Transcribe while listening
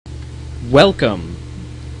Welcome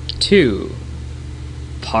to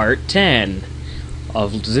part 10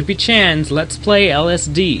 of ZippyChan's Let's Play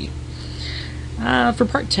LSD. For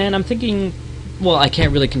part 10, I'm thinking, well, I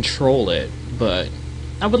can't really control it, but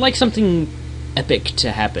I would like something epic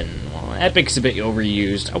to happen. Well, epic's a bit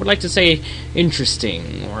overused. I would like to say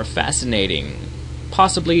interesting or fascinating,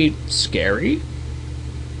 possibly scary.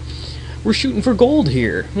 We're shooting for gold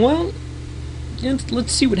here. Well,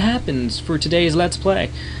 let's see what happens for today's Let's Play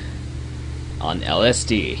on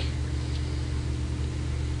LSD.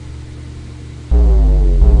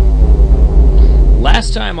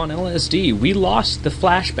 Last time on LSD, we lost the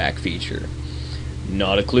flashback feature.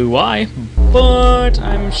 Not a clue why, but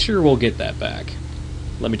I'm sure we'll get that back.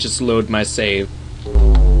 Let me just load my save.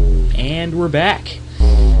 And we're back.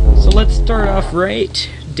 So let's start off right.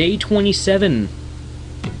 Day 27.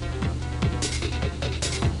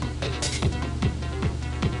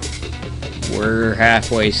 We're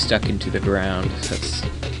halfway stuck into the ground.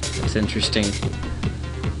 That's interesting.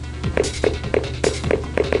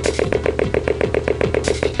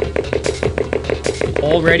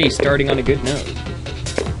 Already starting on a good note.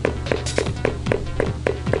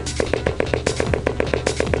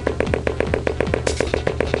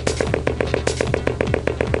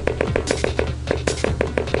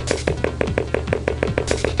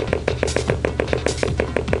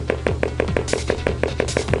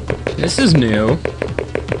 This is new.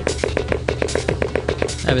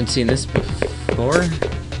 I haven't seen this before.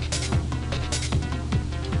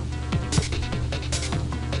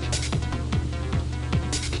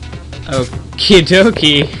 Okie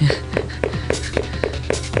dokie.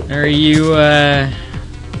 Are you,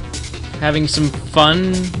 having some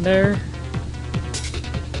fun there?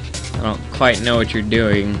 I don't quite know what you're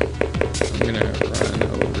doing. I'm gonna run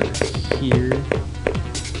over here.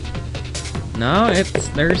 No,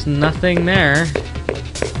 there's nothing there.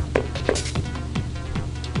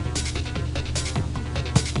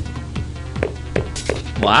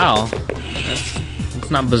 Wow.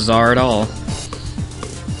 That's not bizarre at all.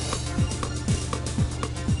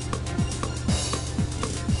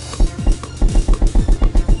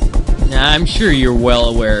 I'm sure you're well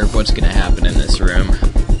aware of what's gonna happen in this room.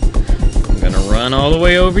 I'm gonna run all the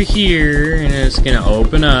way over here, and it's gonna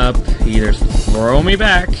open up, either throw me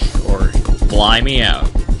back, or fly me out.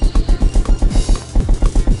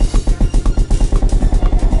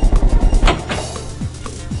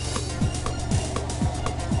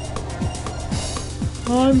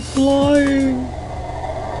 I'm flying!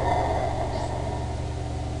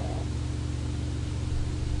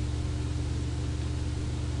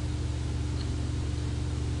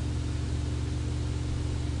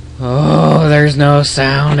 Oh, there's no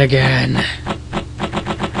sound again.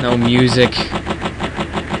 No music.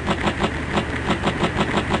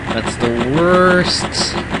 That's the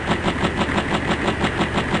worst.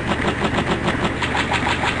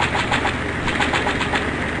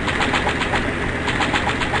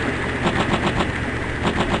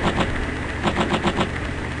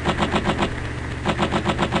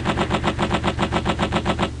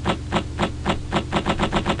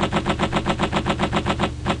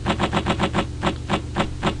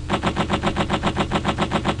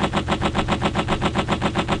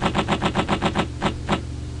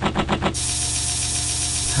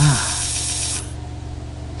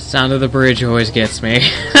 Sound of the bridge always gets me.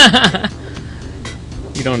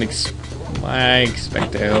 You don't I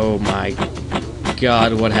expect it. Oh my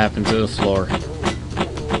god, what happened to the floor?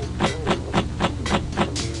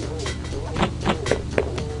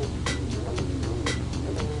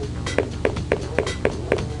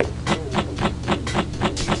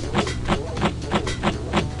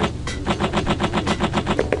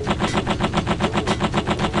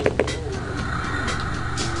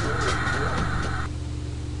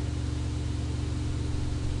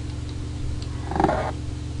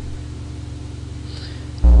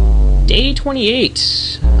 Day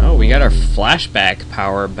 28. Oh, we got our flashback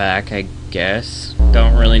power back, I guess.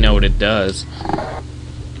 Don't really know what it does.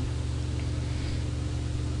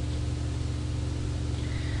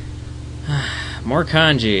 More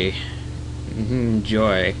kanji.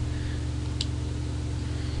 Enjoy.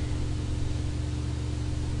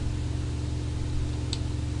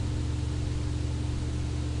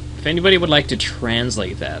 If anybody would like to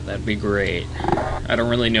translate that, that'd be great. I don't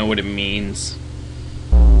really know what it means.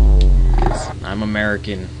 I'm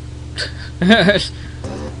American.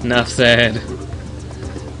 Enough said.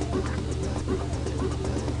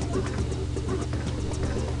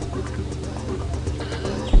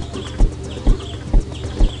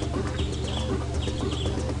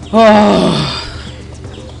 Oh.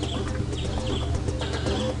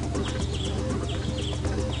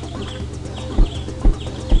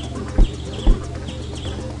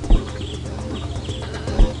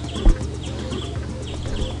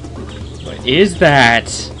 What is that?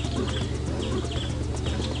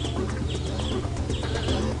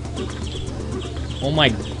 Oh my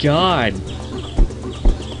god.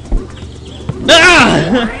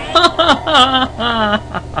 Ah!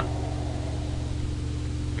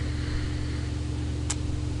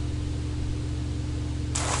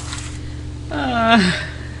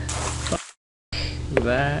 Fuck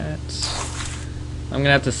that. I'm gonna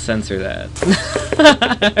have to censor that.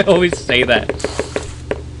 I always say that.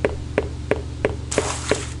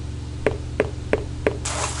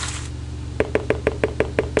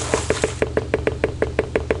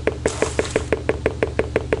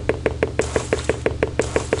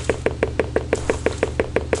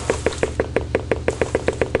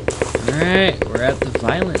 Alright, we're at the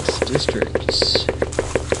violence districts.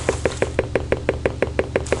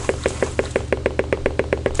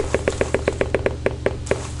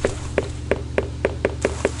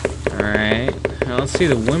 Alright, I don't see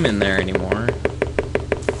the women there anymore.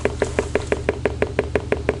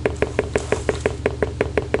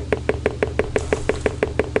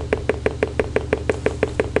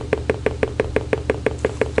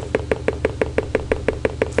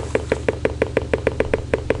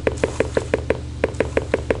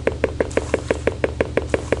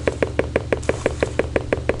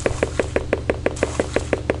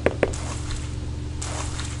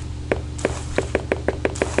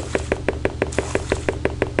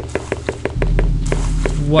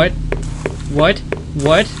 What? What?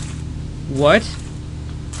 What? What?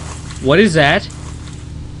 What is that?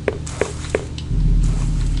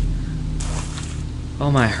 Oh,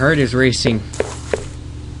 my heart is racing.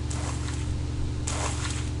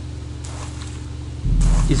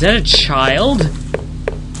 Is that a child?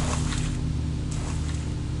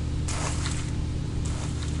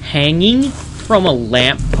 Hanging from a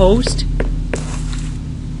lamppost?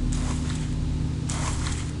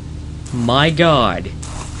 My God.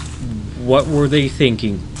 What were they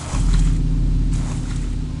thinking?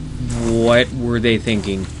 What were they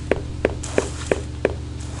thinking?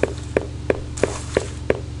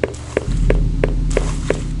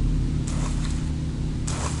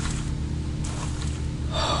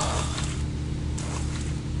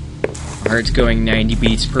 Heart's going 90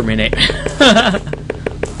 beats per minute.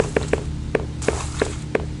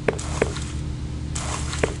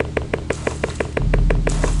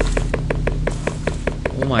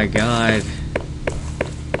 Oh my God.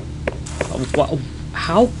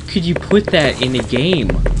 How could you put that in a game?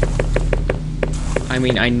 I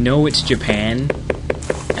mean, I know it's Japan,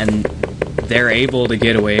 and they're able to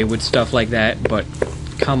get away with stuff like that, but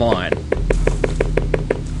come on.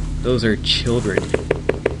 Those are children.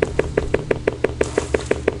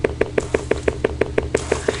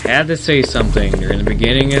 I had to say something during the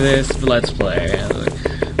beginning of this Let's Play. I was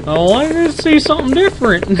like, I wanted to see something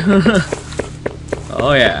different.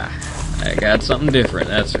 Oh yeah, I got something different,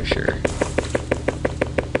 that's for sure.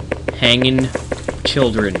 Hanging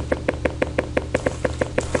children.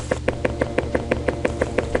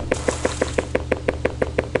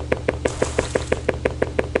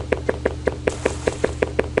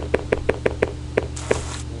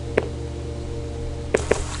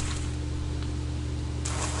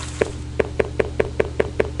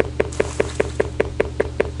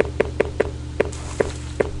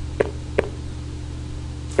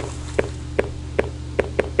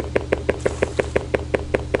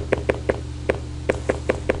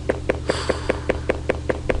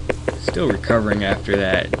 Still recovering after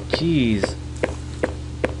that. Jeez.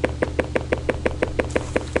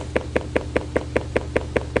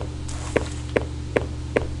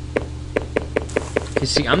 You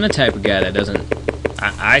see, I'm the type of guy that doesn't...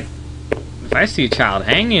 if I see a child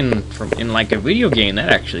hanging from in like a video game,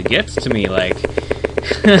 that actually gets to me. Like,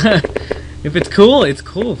 if it's cool, it's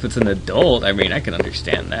cool. If it's an adult, I mean, I can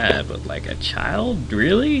understand that. But like a child,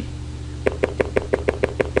 really?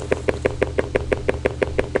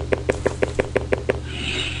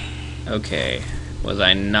 Okay, was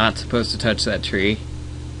I not supposed to touch that tree?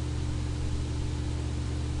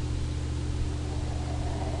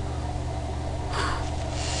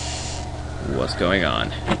 What's going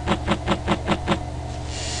on?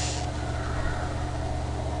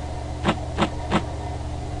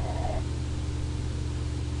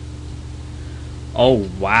 Oh,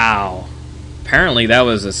 wow. Apparently that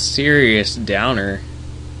was a serious downer.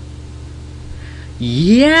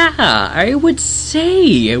 Yeah, I would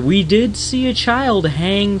say we did see a child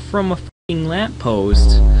hang from a fucking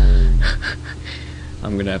lamppost.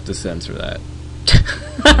 I'm gonna have to censor that.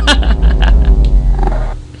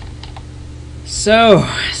 So,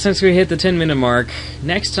 since we hit the 10-minute mark,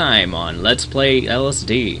 next time on Let's Play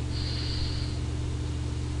LSD.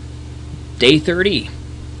 day 30.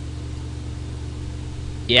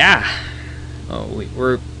 Yeah. Oh,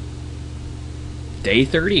 we're day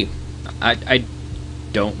 30. I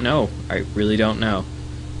don't know. I really don't know.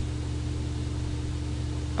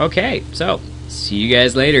 Okay, so see you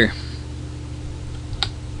guys later.